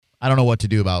I don't know what to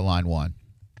do about line 1.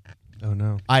 Oh,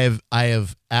 no. I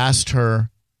have asked her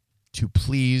to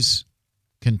please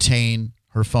contain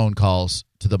her phone calls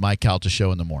to the Mike Calta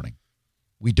show in the morning.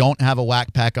 We don't have a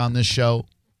whack pack on this show.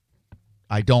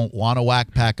 I don't want a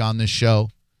whack pack on this show.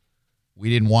 We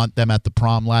didn't want them at the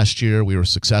prom last year. We were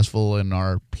successful in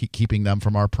our keeping them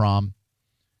from our prom.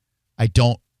 I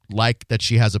don't like that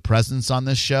she has a presence on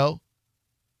this show,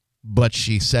 but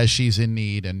she says she's in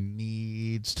need and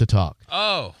needs to talk.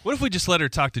 Oh. What if we just let her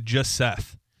talk to just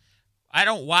Seth?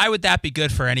 Why would that be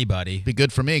good for anybody? Be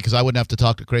good for me because I wouldn't have to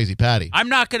talk to Crazy Patty. I'm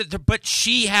not going to, but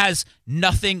she has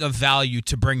nothing of value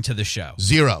to bring to the show.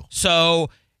 0. So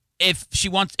if she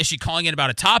wants, is she calling in about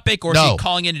a topic or No. is she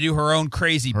calling in to do her own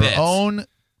crazy Her bits? own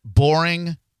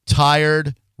boring,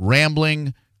 tired,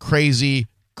 rambling, crazy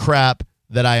crap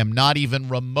that I am not even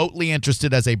remotely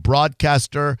interested as a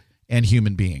broadcaster and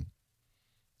human being.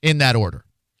 In that order.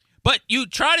 But you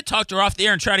try to talk to her off the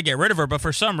air and try to get rid of her, but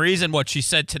for some reason, what she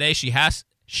said today,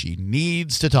 she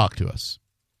needs to talk to us.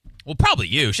 Well, probably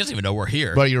you. She doesn't even know we're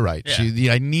here. But you're right.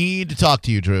 Yeah. I need to talk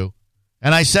to you, Drew.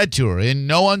 And I said to her in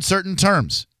no uncertain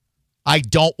terms, I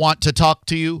don't want to talk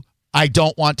to you. I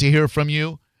don't want to hear from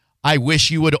you. I wish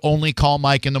you would only call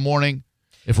Mike in the morning.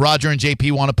 If Roger and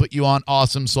JP want to put you on,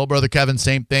 awesome. Soul Brother Kevin,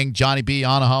 same thing. Johnny B,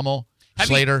 Anna Hummel,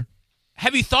 Slater.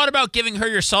 Have you thought about giving her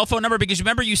your cell phone number? Because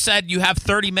remember you said you have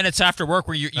 30 minutes after work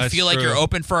where you feel like you're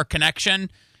open for a connection?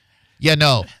 Yeah,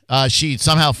 no. She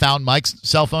somehow found Mike's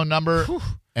cell phone number,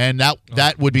 and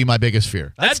that would be my biggest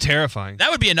fear. That's terrifying.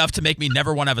 That would be enough to make me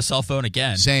never want to have a cell phone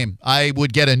again. Same. I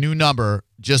would get a new number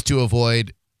just to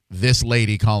avoid this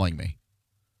lady calling me.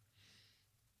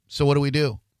 So what do we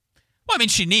do? Well, I mean,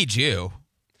 she needs you.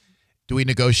 Do we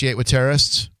negotiate with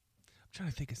terrorists? I'm trying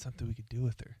to think of something we could do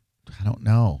with her. I don't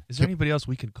know. Is there anybody else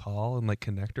we could call and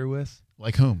connect her with?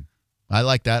 Like whom? I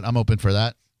like that. I'm open for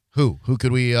that. Who? Who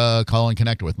could we call and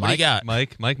connect her with? What Mike? do you got?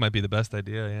 Mike might be the best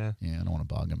idea, yeah. Yeah, I don't want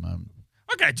to bog him. I'm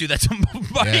going to do that to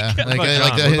Mike.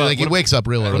 Yeah, he wakes up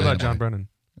real early. What about John Brennan?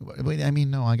 I mean,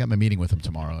 no, I got my meeting with him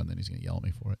tomorrow, and then he's going to yell at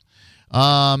me for it.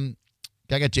 I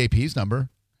got JP's number.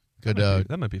 Good.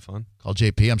 That might be fun. Call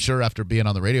JP. I'm sure after being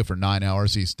on the radio for 9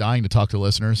 hours, he's dying to talk to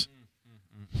listeners.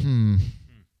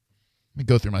 Let me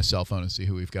go through my cell phone and see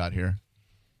who we've got here.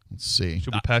 Let's see.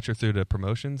 Should we patch her through to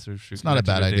promotions? Or should It's not a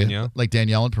bad idea. Danielle? Like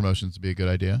Danielle and promotions would be a good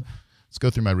idea. Let's go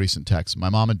through my recent texts. My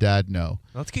mom and dad, no.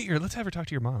 Let's have her talk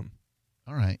to your mom.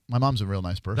 All right. My mom's a real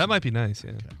nice person. That might be nice,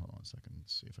 yeah. Okay, hold on a second.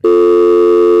 Let's see if I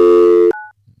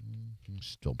can...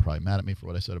 She's still probably mad at me for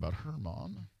what I said about her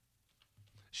mom.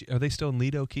 Are they still in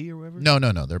Lido Key or whatever? No.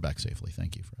 They're back safely.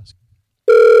 Thank you for asking.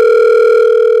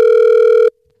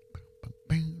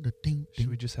 Should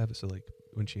we just have it so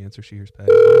when she answers, she hears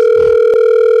Patty's voice?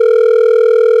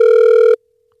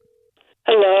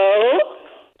 Hello?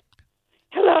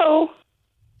 Hello?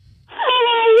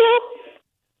 Hello?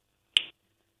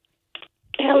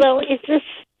 Hello, is this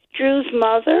Drew's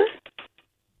mother?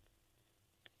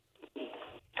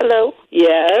 Hello?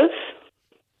 Yes.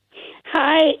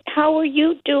 Hi, how are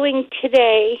you doing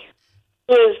today?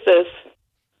 Who is this?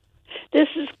 This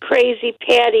is Crazy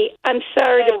Patty. I'm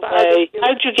sorry to bother you.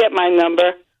 How'd you get my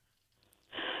number?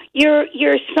 Your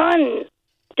son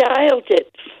dialed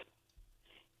it.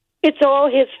 It's all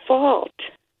his fault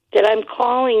that I'm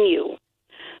calling you.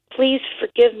 Please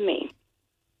forgive me.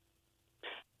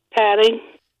 Patty?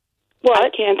 What? I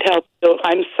can't help you.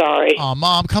 I'm sorry. Oh,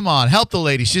 Mom, come on. Help the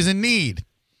lady. She's in need.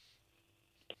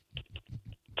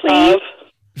 Please?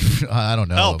 I don't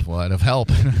know of what. Of help.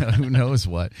 Who knows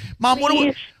what. Mom, what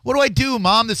do I do,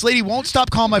 Mom? This lady won't stop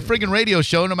calling my friggin' radio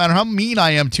show no matter how mean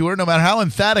I am to her, no matter how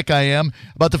emphatic I am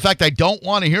about the fact I don't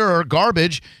want to hear her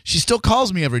garbage. She still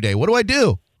calls me every day. What do I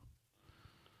do?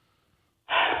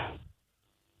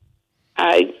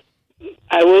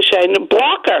 I wish I knew.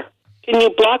 Block her. Can you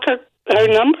block her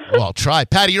number? Well, I'll try.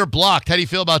 Patty, you're blocked. How do you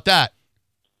feel about that?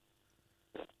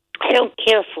 I don't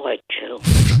care for it, Drew.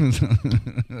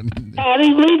 Patty,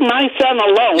 leave my son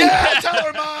alone. Yeah, tell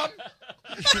her, Mom.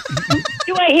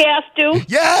 Do I have to?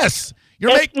 Yes.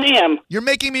 Ma'am. You're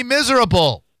making me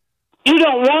miserable. You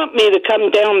don't want me to come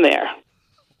down there.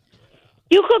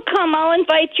 You could come. I'll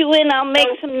invite you in. I'll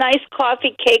make some nice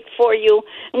coffee cake for you,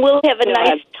 and we'll have a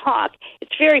nice talk.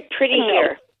 It's very pretty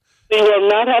here. We will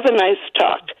not have a nice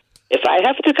talk. If I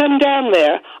have to come down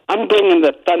there, I'm bringing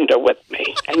the thunder with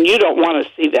me, and you don't want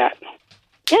to see that.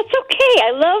 That's okay.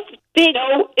 I love big...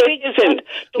 No, it isn't.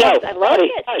 No, I love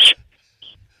it. Hush.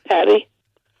 Patty,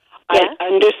 yeah? I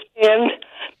understand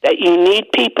that you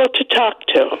need people to talk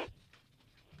to.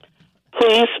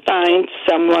 Please find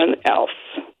someone else.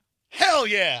 Hell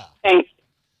yeah. Thank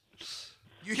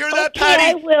you. You hear that, Okay,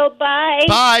 Patty? I will. Bye.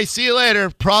 Bye. See you later.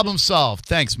 Problem solved.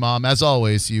 Thanks, Mom. As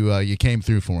always, you came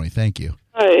through for me. Thank you.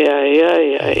 Sorry.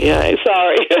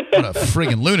 What a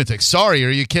friggin' lunatic. Sorry, are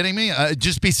you kidding me?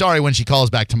 Just be sorry when she calls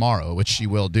back tomorrow, which she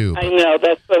will do. I know,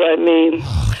 that's what I mean.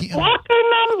 Yeah. Block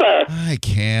her number. I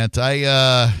can't.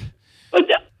 But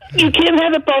you can't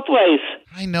have it both ways.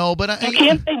 I know, but You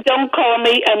can't say don't call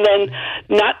me and then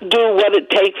not do what it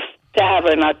takes to have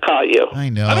her not call you. I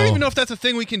know. I don't even know if that's a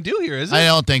thing we can do here, is it? I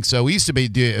don't think so. We used to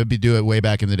do it way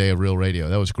back in the day of Real Radio.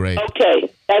 That was great. Okay,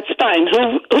 that's fine.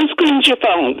 Who screens your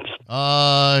phones?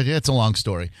 It's a long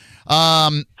story.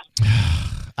 Well, when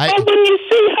you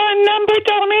see her number,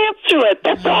 don't answer it.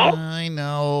 That's all. I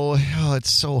know. Oh,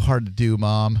 it's so hard to do,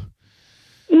 Mom.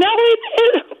 No, it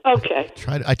is. Okay.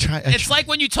 It's like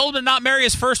when you told him to not marry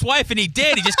his first wife, and he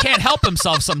did. He just can't help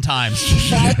himself sometimes.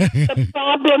 That's the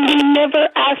problem. He never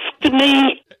asked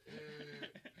me.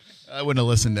 I wouldn't have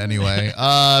listened anyway,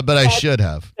 but I should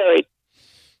have.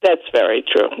 That's very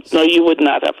true. No, you would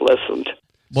not have listened.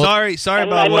 Well, sorry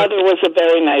And about my what. mother was a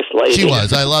very nice lady. She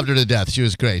was. I loved her to death. She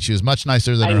was great. She was much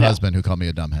nicer than I her know. husband, who called me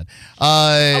a dumbhead.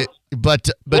 But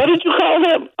What did you call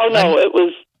him? Oh, no, it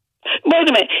was... Wait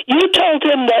a minute. You told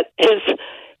him that his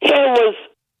hair was...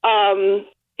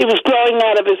 he was growing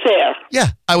out of his hair. yeah,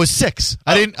 I was 6.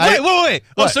 I didn't. Wait. Oh,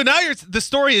 What? so now the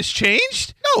story has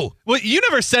changed? No. Well, you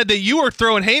never said that you were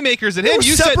throwing haymakers at They him. were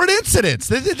You separate incidents.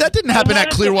 That didn't happen not at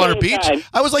at the Clearwater same Beach. time.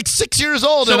 I was like 6 years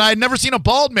old, and I'd never seen a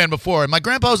bald man before. And my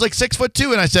grandpa was like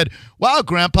 6'2", and I said, "Wow,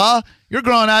 Grandpa, you're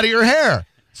growing out of your hair."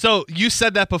 So you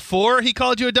said that before he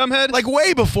called you a dumbhead? Like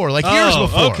way before, like years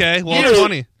before. Okay. Well, Years. it's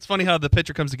funny. It's funny how the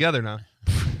picture comes together now.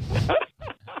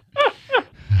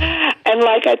 And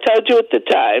like I told you at the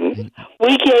time,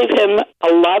 we gave him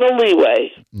a lot of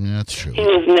leeway. Yeah, that's true. He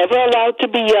was never allowed to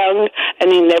be young,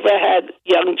 and he never had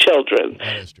young children.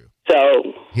 That is true.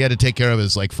 So He had to take care of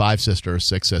his 5 sisters,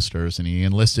 6 sisters, and he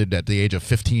enlisted at the age of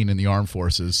 15 in the armed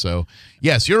forces. So,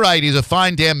 yes, you're right. He's a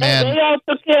fine damn man. they all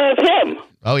took care of him.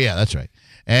 Oh yeah, that's right.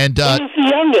 And He's the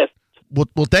youngest.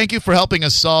 well, thank you for helping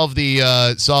us solve the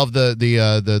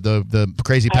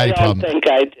crazy Patty I don't problem. think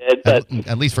I did, but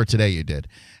At least for today, you did.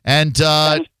 And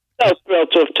I'm so thrilled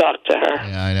to have talked to her.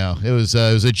 yeah, I know it was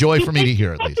a joy for me to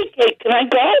hear at least. Can I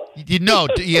go?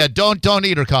 Don't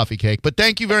eat her coffee cake. But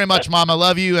thank you very much, Mom. I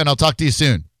love you, and I'll talk to you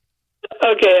soon.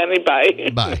 Okay, Annie,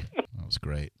 bye. Bye. That was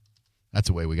great. That's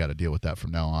the way we got to deal with that from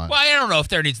now on. Well, I don't know if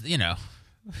there needs,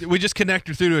 We just connect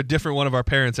her through to a different one of our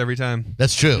parents every time.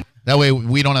 That's true. That way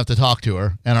we don't have to talk to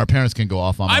her, and our parents can go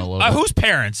off on her a little bit. whose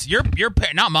parents? Your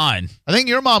not mine. I think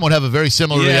your mom would have a very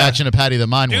similar reaction to Patty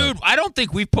than mine would. Dude, I don't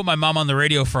think we've put my mom on the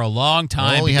radio for a long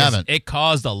time. No, we because haven't. It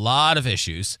caused a lot of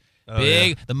issues.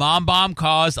 Yeah. The mom bomb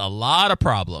caused a lot of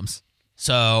problems.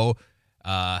 So,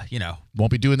 Won't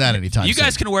be doing that anytime you soon.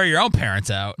 guys can wear your own parents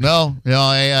out. No,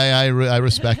 I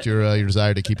respect your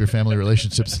desire to keep your family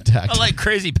relationships intact. I like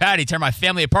Crazy Patty tear my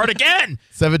family apart again.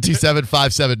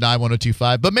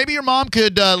 727-579-1025. But maybe your mom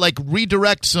could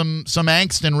redirect some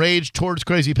angst and rage towards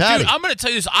Crazy Patty. Dude, I'm going to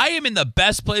tell you this. I am in the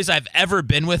best place I've ever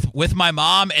been with my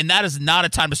mom, and that is not a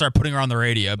time to start putting her on the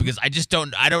radio because I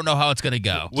don't know how it's going to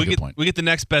go. a good point. We get the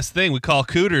next best thing. We call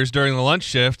Cooters during the lunch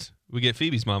shift. We get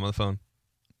Phoebe's mom on the phone.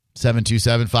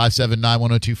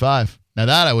 727-579-1025. Now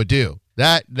that I would do.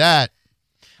 That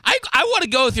I want to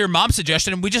go with your mom's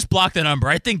suggestion, and we just block the number.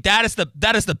 I think that is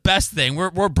the best thing.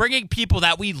 We're bringing people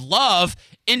that we love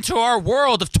into our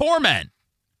world of torment.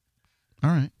 All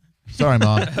right. Sorry,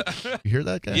 Mom. You hear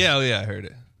that, guy? Yeah, I heard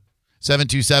it.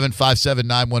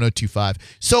 727-579-1025.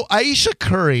 So Aisha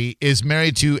Curry is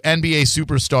married to NBA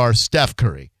superstar Steph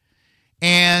Curry.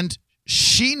 And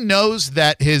she knows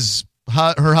that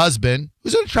her husband,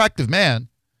 who's an attractive man,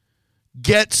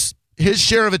 gets his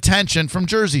share of attention from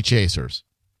jersey chasers.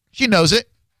 She knows it.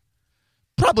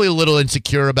 Probably a little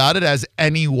insecure about it, as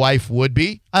any wife would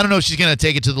be. I don't know if she's going to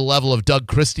take it to the level of Doug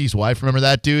Christie's wife. Remember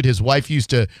that dude? His wife used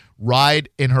to ride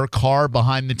in her car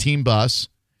behind the team bus.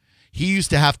 He used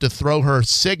to have to throw her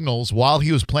signals while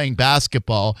he was playing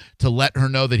basketball to let her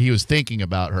know that he was thinking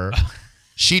about her.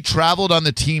 She traveled on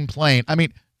the team plane. I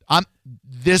mean,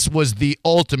 this was the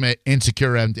ultimate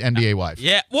insecure NBA wife.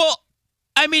 Yeah, well,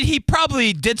 I mean, he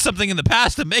probably did something in the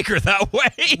past to make her that way.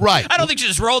 Right. I don't think she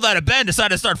just rolled out of bed and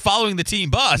decided to start following the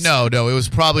team bus. No, it was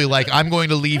probably like, I'm going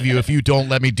to leave you if you don't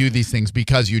let me do these things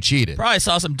because you cheated. Probably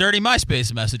saw some dirty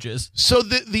MySpace messages. So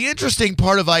the interesting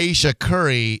part of Aisha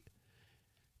Curry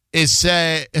is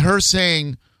her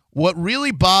saying, what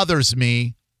really bothers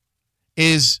me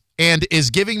is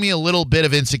giving me a little bit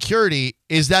of insecurity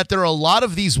is that there are a lot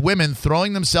of these women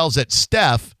throwing themselves at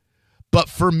Steph, but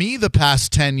for me the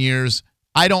past 10 years,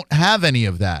 I don't have any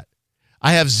of that.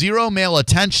 I have zero male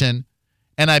attention,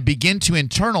 and I begin to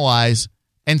internalize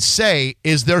and say,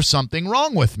 is there something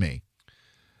wrong with me?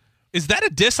 Is that a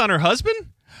diss on her husband?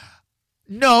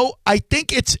 No, I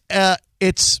think it's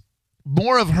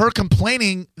more of her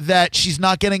complaining that she's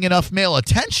not getting enough male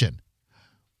attention.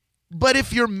 But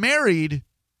if you're married,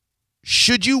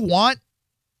 should you want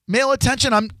male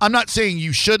attention? I'm not saying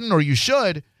you shouldn't or you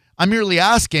should. I'm merely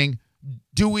asking,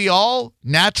 do we all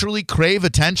naturally crave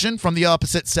attention from the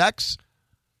opposite sex?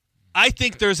 I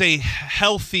think there's a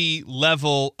healthy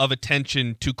level of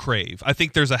attention to crave. I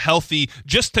think there's a healthy,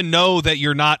 just to know that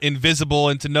you're not invisible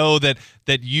and to know that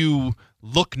you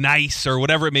look nice or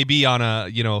whatever it may be on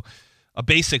a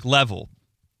basic level.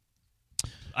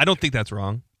 I don't think that's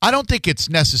wrong. I don't think it's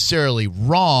necessarily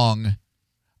wrong.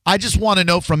 I just want to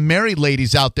know from married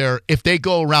ladies out there, if they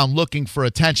go around looking for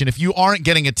attention, if you aren't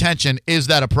getting attention, is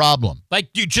that a problem? Like,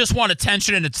 you just want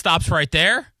attention and it stops right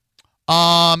there?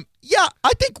 Yeah,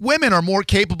 I think women are more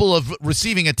capable of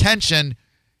receiving attention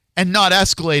and not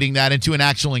escalating that into an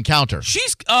actual encounter.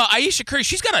 She's Aisha Curry.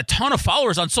 She's got a ton of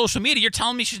followers on social media. You're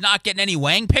telling me she's not getting any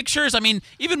Wang pictures? I mean,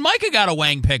 even Micah got a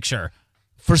Wang picture.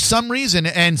 For some reason,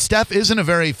 and Steph isn't a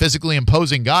very physically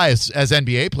imposing guy as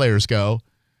NBA players go.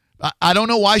 I don't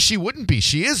know why she wouldn't be.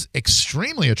 She is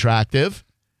extremely attractive,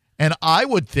 and I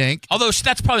would think... Although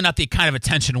that's probably not the kind of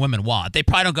attention women want. They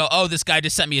probably don't go, oh, this guy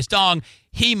just sent me his dong.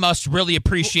 He must really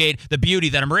appreciate the beauty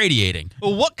that I'm radiating.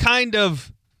 Well, what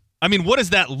does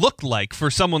that look like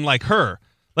for someone like her?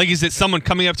 Like, is it someone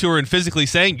coming up to her and physically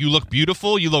saying, you look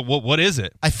beautiful? You look, what is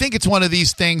it? I think it's one of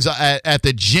these things at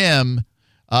the gym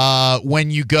when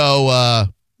you go...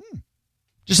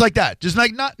 just like that. Just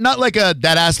like not like a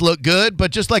that ass look good,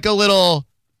 but just like a little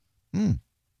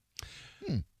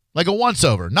like a once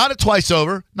over. Not a twice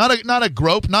over. Not a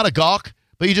grope, not a gawk,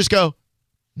 but you just go,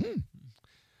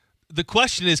 The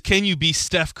question is, can you be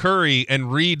Steph Curry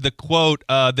and read the quote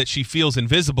that she feels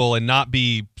invisible and not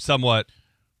be somewhat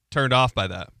turned off by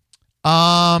that?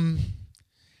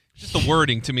 Just the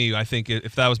wording to me, I think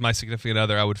if that was my significant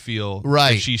other, I would feel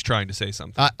right. that she's trying to say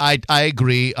something. I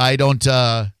agree. I don't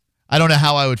know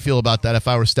how I would feel about that if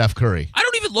I were Steph Curry. I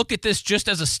don't even look at this just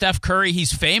as a Steph Curry,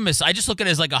 he's famous. I just look at it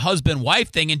as like a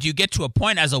husband-wife thing. And do you get to a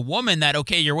point as a woman that,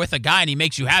 okay, you're with a guy and he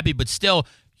makes you happy, but still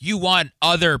you want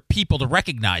other people to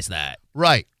recognize that?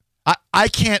 Right. I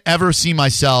can't ever see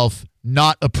myself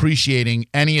not appreciating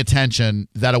any attention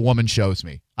that a woman shows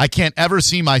me. I can't ever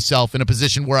see myself in a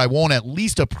position where I won't at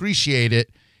least appreciate it,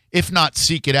 if not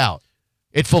seek it out.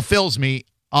 It fulfills me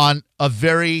on a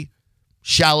very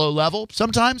shallow level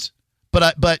sometimes.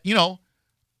 But you know,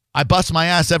 I bust my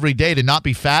ass every day to not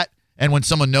be fat. And when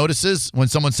someone notices, when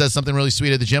someone says something really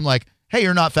sweet at the gym, like, hey,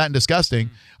 you're not fat and disgusting,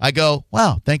 I go,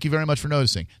 wow, thank you very much for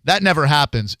noticing. That never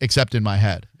happens except in my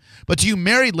head. But to you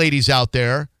married ladies out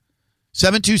there,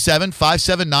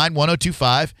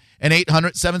 727-579-1025 and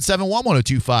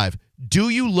 800-771-1025, do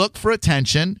you look for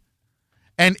attention?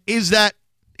 And is that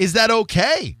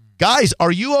okay? Guys,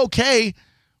 are you okay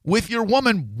with your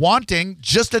woman wanting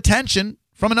just attention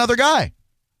from another guy?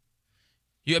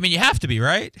 You have to be,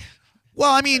 right?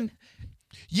 Well, I mean,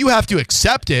 you have to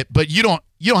accept it, but you don't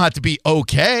have to be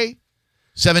okay.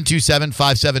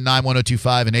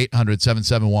 727-579-1025 and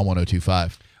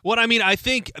 800-771-1025. What I mean, I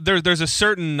think there's a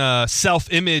certain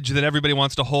self-image that everybody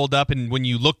wants to hold up, and when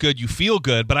you look good, you feel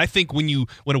good. But I think when a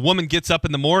woman gets up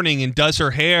in the morning and does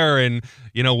her hair and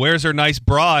wears her nice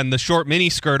bra and the short mini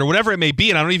skirt or whatever it may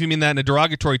be, and I don't even mean that in a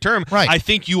derogatory term, right. I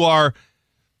think you are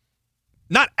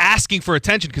not asking for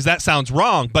attention because that sounds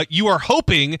wrong, but you are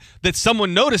hoping that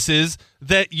someone notices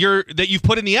that you've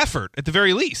put in the effort at the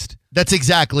very least. That's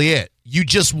exactly it. You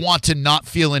just want to not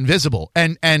feel invisible.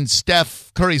 And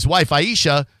Steph Curry's wife,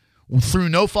 Aisha, through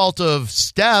no fault of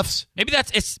Steph's. Maybe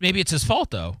it's his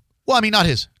fault though. Well, I mean, not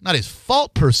his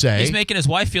fault per se. He's making his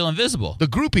wife feel invisible. The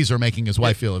groupies are making his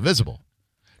wife feel invisible.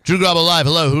 Drew Garabo Live.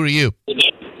 Hello, who are you?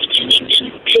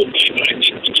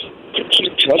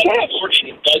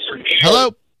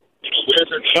 Hello?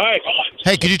 Hi.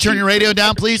 Hey, could you turn your radio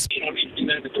down, please?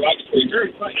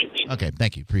 Okay,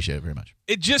 thank you. Appreciate it very much.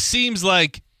 It just seems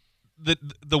like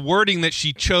the wording that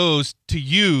she chose to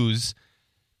use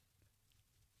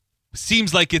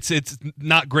seems like it's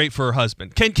not great for her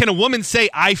husband. Can a woman say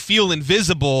I feel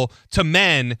invisible to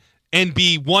men and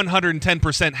be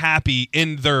 110% happy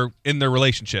in their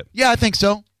relationship? Yeah, I think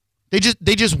so. They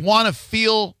just want to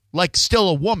feel like still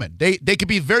a woman. They could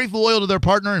be very loyal to their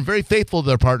partner and very faithful to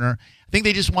their partner. I think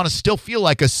they just want to still feel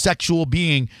like a sexual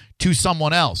being to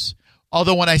someone else.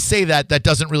 Although when I say that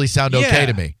doesn't really sound okay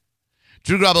to me.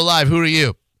 Drew Garabo Live, who are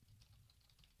you?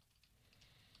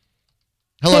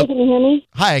 Hello. Hi, can you hear me?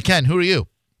 Hi, I can. Who are you?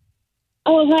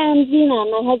 Oh, hi, I'm Zena.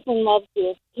 My husband loves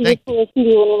you. He used to listen to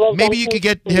you when he was Maybe you could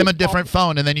get him a different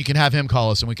phone, and then you can have him call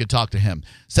us, and we could talk to him.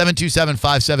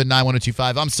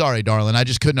 727-579-1025. I'm sorry, darling. I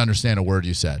just couldn't understand a word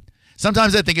you said.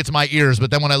 Sometimes I think it's my ears,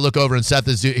 but then when I look over and Seth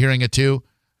is hearing it too.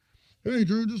 Hey,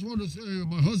 Drew, just wanted to say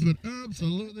my husband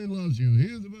absolutely loves you. He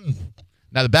is the best.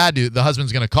 Now, the bad dude, the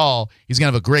husband's going to call. He's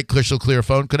going to have a great crystal clear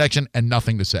phone connection and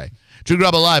nothing to say. Drew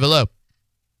Grubba Live, hello.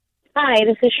 Hi,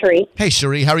 this is Cherie. Hey,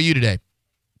 Cherie, how are you today?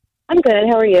 I'm good.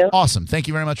 How are you? Awesome. Thank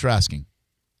you very much for asking.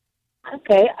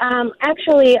 Okay.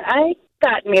 Actually, I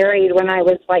got married when I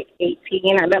was like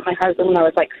 18. I met my husband when I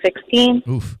was like 16.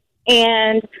 Oof.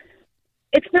 And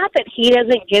it's not that he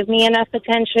doesn't give me enough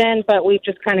attention, but we've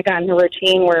just kind of gotten a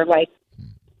routine where, like,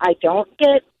 I don't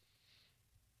get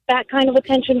that kind of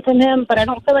attention from him, but I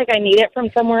don't feel like I need it from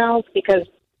somewhere else because,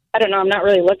 I don't know, I'm not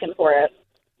really looking for it.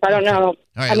 So I don't know.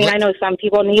 Right, I mean, I know some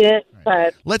people need it,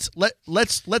 but... Let's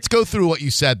go through what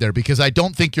you said there because I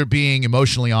don't think you're being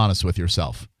emotionally honest with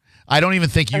yourself. I don't even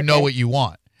think you know what you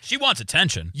want. She wants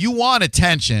attention. You want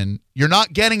attention. You're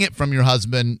not getting it from your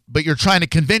husband, but you're trying to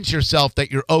convince yourself that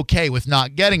you're okay with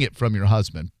not getting it from your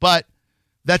husband. But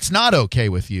that's not okay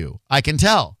with you. I can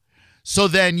tell. So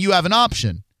then you have an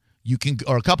option. You can,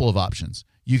 or a couple of options.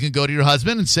 You can go to your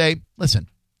husband and say, listen,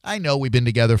 I know we've been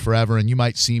together forever and you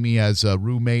might see me as a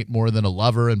roommate more than a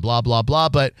lover and blah, blah, blah,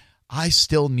 but I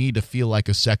still need to feel like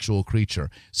a sexual creature.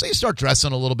 So you start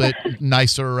dressing a little bit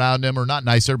nicer around him, or not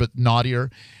nicer, but naughtier,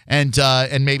 and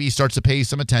maybe he starts to pay you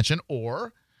some attention,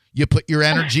 or you put your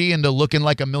energy into looking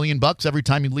like $1 million every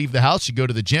time you leave the house. You go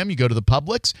to the gym, you go to the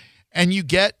Publix, and you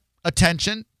get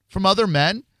attention from other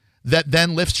men that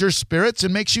then lifts your spirits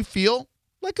and makes you feel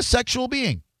like a sexual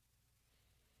being.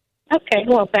 Okay,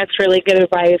 well, that's really good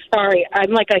advice. Sorry,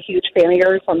 I'm like a huge fan of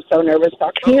yours, so I'm so nervous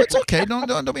talking to Oh, you. it's okay.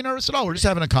 Don't be nervous at all. We're just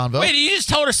having a convo. Wait, you just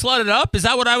told her slut it up? Is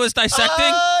that what I was dissecting?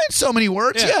 In so many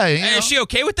words, yeah. You know. Is she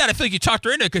okay with that? I feel like you talked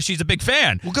her into it because she's a big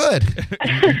fan. Well, good.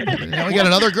 Now we got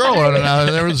another girl running out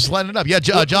there just letting it up. Yeah,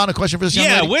 John, a question for this young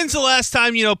lady? When's the last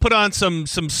time, put on some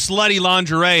slutty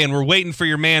lingerie and we're waiting for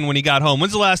your man when he got home?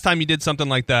 When's the last time you did something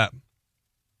like that?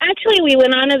 Actually, we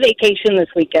went on a vacation this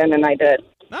weekend, and I did.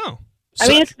 Oh. I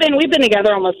mean, we've been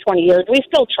together almost 20 years. We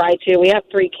still try to. We have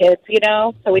 3 kids,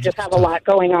 so we just have a lot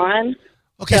going on.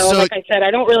 Okay, so like I said,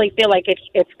 I don't really feel like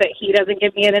it's that he doesn't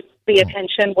give me the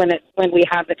attention when we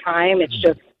have the time. It's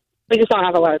just we just don't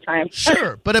have a lot of time.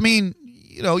 Sure, but I mean,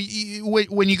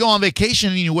 when you go on vacation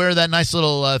and you wear that nice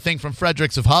little thing from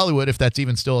Fredericks of Hollywood, if that's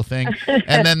even still a thing,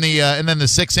 and then the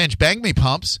 6-inch Bang Me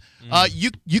pumps,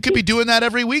 you could be doing that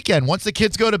every weekend. Once the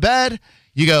kids go to bed,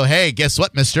 you go, hey, guess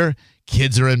what, mister?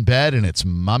 Kids are in bed and it's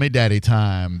mommy daddy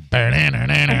time.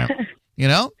 You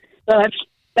know? So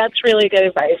that's really good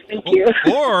advice. Thank you.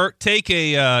 Or take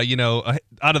out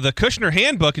of the Kushner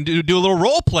handbook and do a little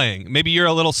role playing. Maybe you're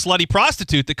a little slutty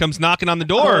prostitute that comes knocking on the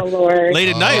door late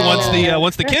at night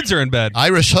once the kids are in bed.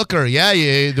 Irish hooker,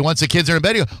 yeah. Once the kids are in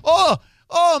bed, you go,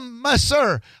 oh, my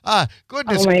sir,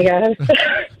 goodness. Oh my God.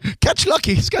 Catch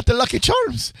Lucky. He's got the Lucky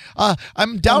Charms.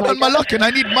 I'm down on my luck and I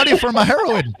need money for my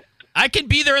heroin. I can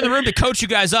be there in the room to coach you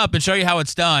guys up and show you how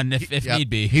it's done if need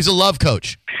be. He's a love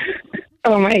coach.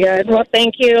 Oh, my God. Well,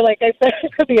 thank you, like I said,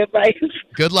 for the advice.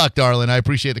 Good luck, darling. I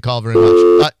appreciate the call very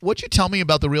much. What'd you tell me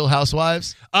about the Real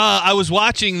Housewives? I was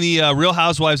watching the Real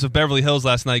Housewives of Beverly Hills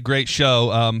last night. Great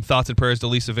show. Thoughts and prayers to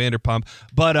Lisa Vanderpump.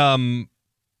 But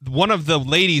one of the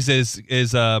ladies is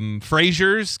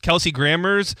Frasier's, Kelsey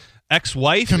Grammer's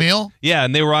ex-wife. Camille? Yeah,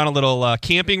 and they were on a little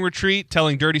camping retreat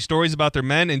telling dirty stories about their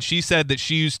men, and she said that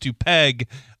she used to peg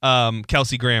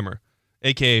Kelsey Grammer,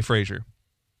 a.k.a. Frasier.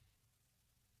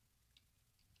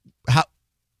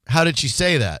 How did she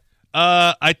say that?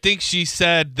 I think she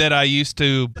said that I used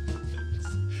to...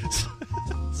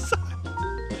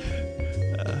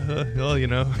 well,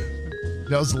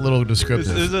 That was a little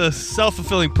descriptive. It's a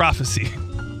self-fulfilling prophecy.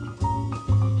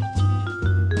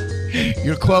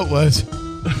 Your quote was,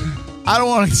 I don't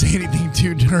want to say anything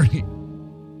too dirty.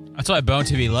 That's why Bone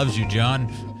TV loves you,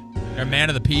 John. You're a man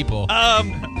of the people.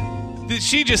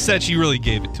 She just said she really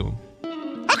gave it to him.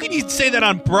 How can you say that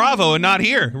on Bravo and not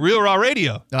here? Real Raw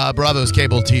Radio. Bravo's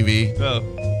cable TV. Oh.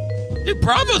 Dude,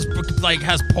 Bravo's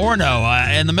has porno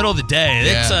in the middle of the day.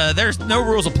 Yeah. There's no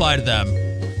rules apply to them.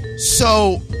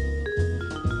 So,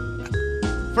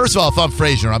 first of all, if I'm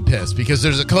Frasier, I'm pissed because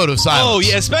there's a code of silence. Oh,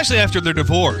 yeah, especially after they're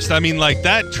divorced. I mean,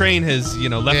 that train has,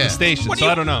 left the station,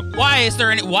 I don't know. Why is there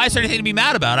anything to be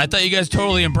mad about? I thought you guys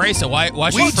totally embrace it. Why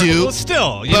we do. Well,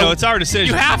 still, it's our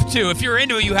decision. You have to. If you're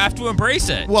into it, you have to embrace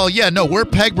it. Well, yeah, no, we're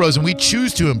peg bros and we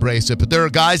choose to embrace it, but there are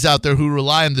guys out there who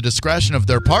rely on the discretion of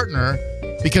their partner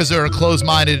because there are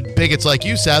closed-minded bigots like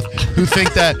you, Seth, who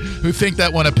think that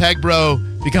when a peg bro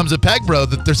becomes a peg bro,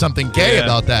 that there's something gay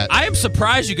about that. I am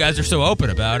surprised you guys are so open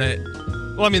about it.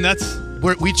 Well, I mean, that's...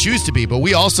 We choose to be, but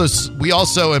we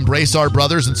also embrace our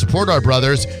brothers and support our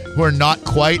brothers who are not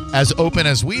quite as open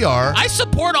as we are. I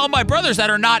support all my brothers that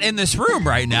are not in this room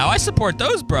right now. I support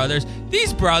those brothers.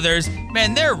 These brothers,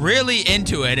 man, they're really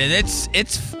into it, and it's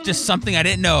just something I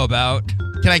didn't know about.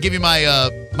 Can I give you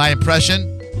my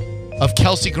impression of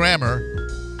Kelsey Grammer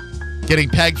getting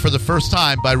pegged for the first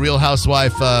time by Real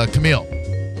Housewife Camille?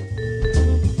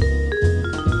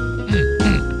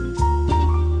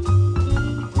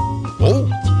 Oh,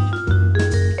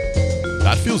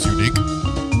 that feels unique.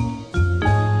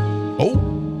 Oh,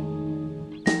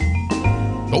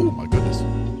 my goodness.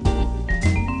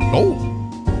 Oh,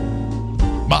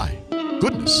 my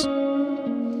goodness.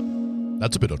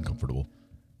 That's a bit uncomfortable.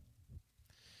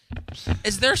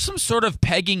 Is there some sort of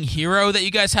pegging hero that you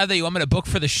guys have that you want me to book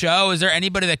for the show? Is there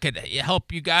anybody that could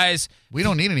help you guys? We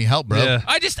don't need any help, bro. Yeah.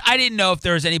 I didn't know if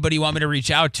there was anybody you want me to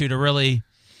reach out to really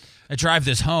drive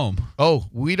this home. Oh,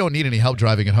 we don't need any help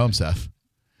driving it home, Seth.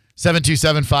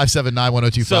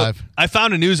 727-579-1025. So I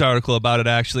found a news article about it,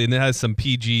 actually, and it has some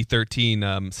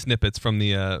PG-13 snippets from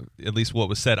the at least what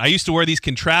was said. I used to wear these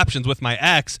contraptions with my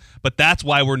ex, but that's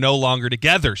why we're no longer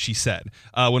together, she said.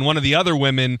 When one of the other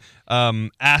women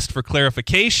asked for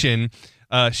clarification,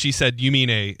 she said, "You mean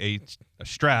a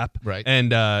strap?" Right.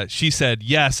 And she said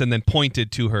yes, and then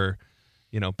pointed to her,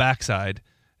 backside.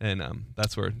 And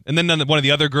that's where. And then one of the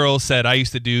other girls said, "I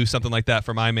used to do something like that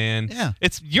for my man." Yeah.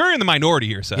 You're in the minority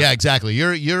here, Seth. Yeah, exactly.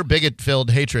 Your bigot-filled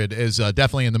hatred is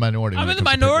definitely in the minority. I'm when in it the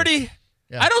comes to minority.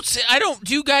 Yeah. I don't.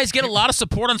 Do you guys get a lot of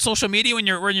support on social media when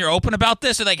you're open about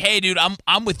this? They're like, "Hey, dude,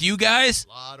 I'm with you guys." A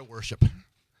lot of worship.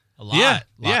 A lot.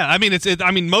 Yeah. I mean,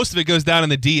 most of it goes down in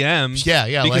the DMs.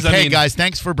 Yeah. Because, Like, hey, guys,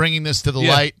 thanks for bringing this to the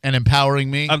light and empowering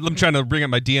me. I'm trying to bring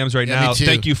up my DMs right Yeah, now. me too.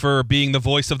 Thank you for being the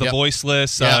voice of the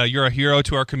voiceless. Yep. You're a hero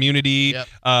to our community.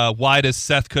 Yep. Why does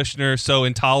Seth Kushner so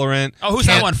intolerant? Oh, who's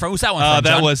that one from? Who's that one from? That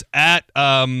John? was at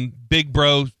Big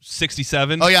Bro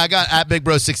 67. Oh, yeah, I got at Big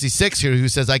Bro 66 here who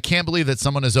says, I can't believe that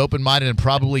someone as open-minded and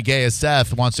probably gay as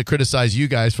Seth wants to criticize you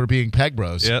guys for being peg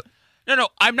bros. Yep. No,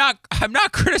 I'm not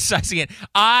criticizing it.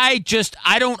 I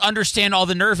don't understand all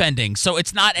the nerve endings. So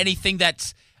it's not anything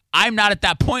I'm not at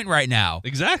that point right now.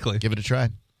 Exactly. Give it a try.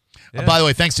 Yeah. By the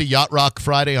way, thanks to Yacht Rock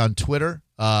Friday on Twitter,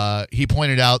 he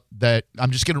pointed out that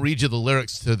I'm just going to read you the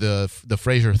lyrics to the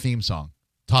Frasier theme song.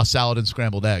 Tossed salad and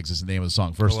scrambled eggs is the name of the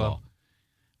song, first of all.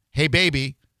 Hey,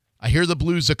 baby, I hear the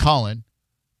blues a callin',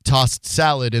 tossed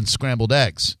salad and scrambled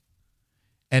eggs.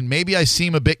 And maybe I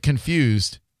seem a bit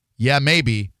confused. Yeah,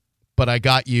 maybe, but I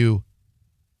got you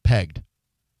pegged.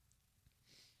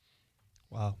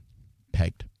 Wow.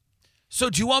 Pegged. So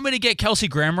do you want me to get Kelsey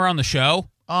Grammer on the show?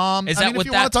 If you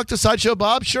want to talk to Sideshow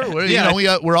Bob, sure.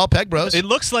 We're all peg bros. It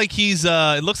looks like he's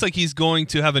going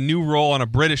to have a new role on a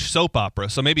British soap opera,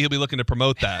 so maybe he'll be looking to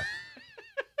promote that.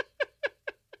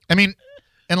 I mean,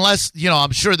 unless,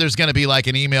 I'm sure there's going to be like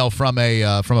an email from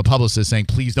a publicist saying,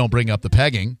 please don't bring up the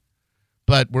pegging.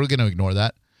 But we're going to ignore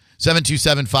that.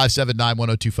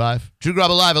 727-579-1025. Drew Grub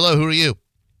Alive. Hello, who are you?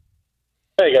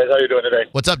 Hey, guys. How you doing today?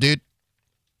 What's up, dude?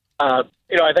 I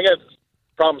think it's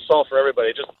problem solved for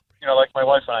everybody. Just, like my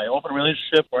wife and I, open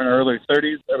relationship. We're in our early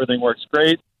 30s. Everything works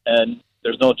great, and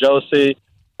there's no jealousy,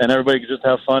 and everybody can just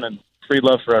have fun and free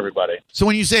love for everybody. So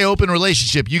when you say open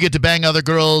relationship, you get to bang other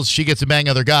girls, she gets to bang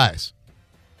other guys.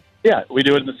 Yeah, we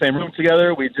do it in the same room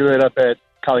together. We do it up at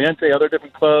Caliente, other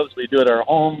different clubs. We do it at our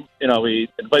home. We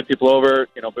invite people over,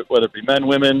 whether it be men,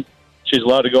 women. She's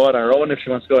allowed to go out on her own if she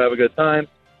wants to go have a good time.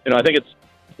 I think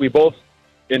we both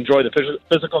enjoy the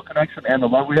physical connection and the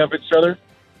love we have for each other.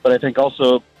 But I think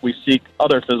also we seek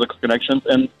other physical connections,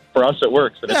 and for us it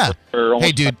works. And Yeah.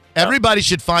 Hey, dude, Yeah. everybody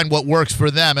should find what works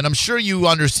for them. And I'm sure you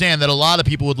understand that a lot of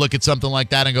people would look at something like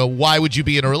that and go, why would you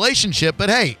be in a relationship? But,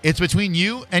 hey, it's between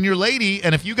you and your lady,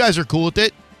 and if you guys are cool with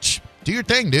it, do your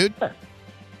thing, dude.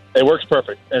 It works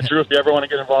perfect. And Drew, if you ever want to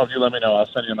get involved, you let me know. I'll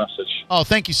send you a message. Oh,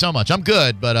 thank you so much. I'm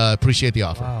good, but appreciate the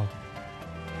offer. Wow.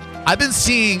 I've been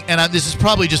seeing, and this is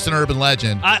probably just an urban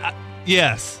legend,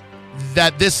 Yes.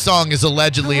 that this song is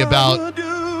allegedly about.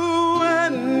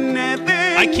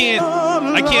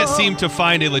 I can't seem to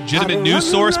find a legitimate news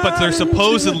source, but there's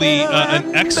supposedly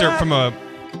an excerpt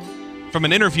from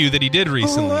an interview that he did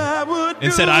recently,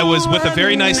 and said, I was with a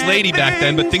very nice lady back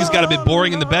then, but things got a bit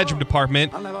boring in the bedroom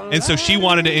department, and so she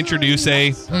wanted to introduce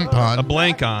a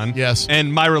blank on. Yes.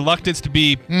 And my reluctance to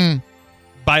be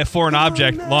by a foreign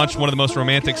object launched one of the most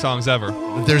romantic songs ever.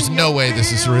 There's no way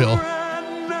this is real.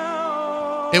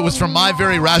 It was from my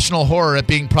very rational horror at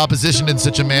being propositioned in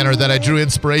such a manner that I drew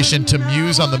inspiration to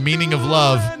muse on the meaning of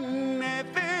love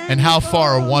and how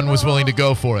far one was willing to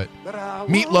go for it.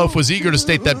 Meatloaf was eager to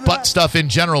state that butt stuff in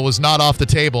general was not off the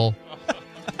table.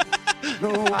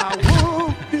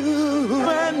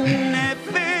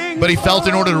 But he felt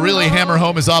in order to really hammer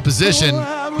home his opposition,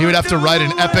 he would have to write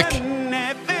an epic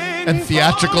and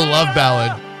theatrical love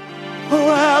ballad.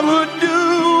 I would do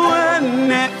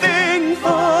anything for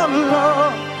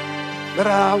love, but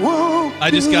I won't. I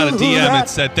just got a do DM that. that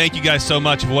said, "Thank you guys so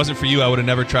much. If it wasn't for you, I would have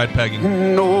never tried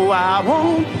pegging." No, I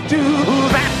won't do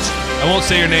that. I won't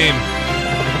say your name.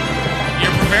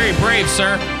 You're very brave,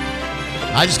 sir.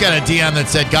 I just got a DM that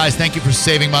said, guys, thank you for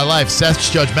saving my life. Seth's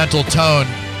judgmental tone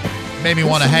made me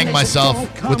want to hang myself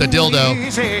with a dildo.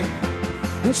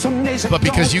 But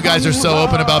because you guys are so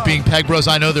open about being peg bros,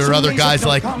 I know there are other guys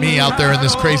like me out there in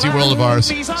this crazy world of ours.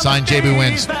 Signed, JB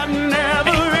Wins.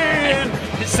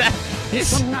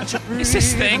 Is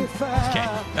this thing? Okay,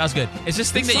 that was good. Is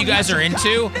this thing that you guys are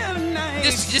into?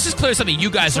 This is clearly something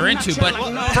you guys are into, but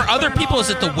for other people, is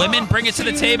it the women bring it to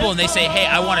the table and they say, hey,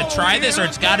 I want to try this, or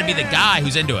it's got to be the guy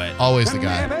who's into it? Always the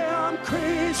guy.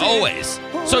 Always.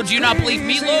 So do you not believe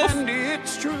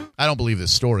Meatloaf? I don't believe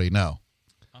this story, no.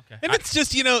 And it's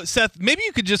just, Seth, maybe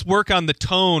you could just work on the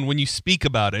tone when you speak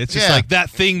about it. It's just Yeah. like that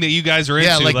thing that you guys are into.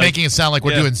 Yeah, like making it sound like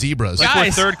we're Yeah. doing zebras. Like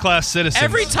Guys, we're third-class citizens.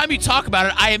 Every time you talk about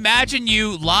it, I imagine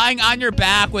you lying on your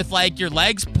back with like your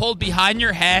legs pulled behind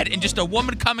your head and just a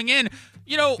woman coming in,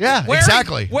 Yeah,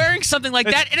 exactly. wearing something like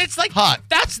that. And it's like, hot.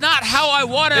 That's not how I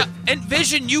want to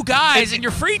envision you guys in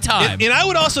your free time. And I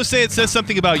would also say it says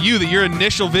something about you that your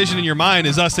initial vision in your mind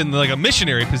is us in like a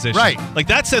missionary position. Right. Like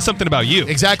that says something about you.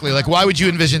 Exactly. Like, why would you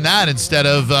envision that instead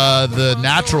of the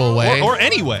natural way? Or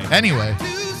anyway. Anyway.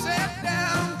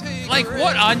 Like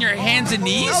what, on your hands and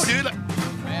knees? Oh, dude.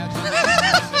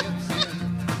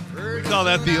 We call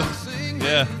that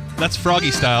yeah, that's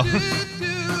Froggy style.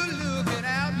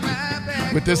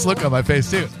 With this look on my face,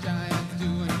 too.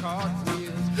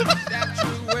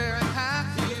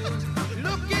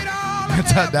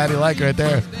 That's how Daddy like right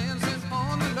there.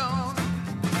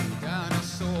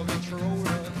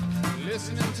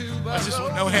 Watch this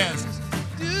one, no hands.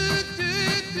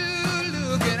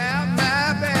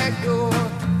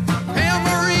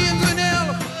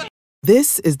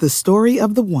 This is the story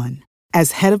of the one.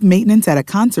 As head of maintenance at a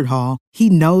concert hall, he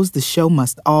knows the show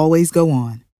must always go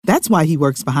on. That's why he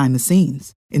works behind the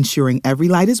scenes, ensuring every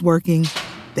light is working,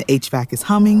 the HVAC is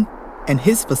humming, and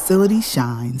his facility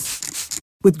shines.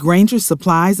 With Grainger's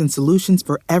supplies and solutions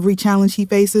for every challenge he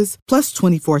faces, plus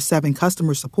 24/7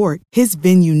 customer support, his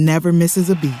venue never misses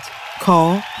a beat.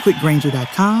 Call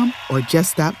quickgrainger.com or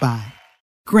just stop by.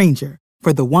 Grainger,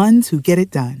 for the ones who get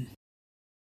it done.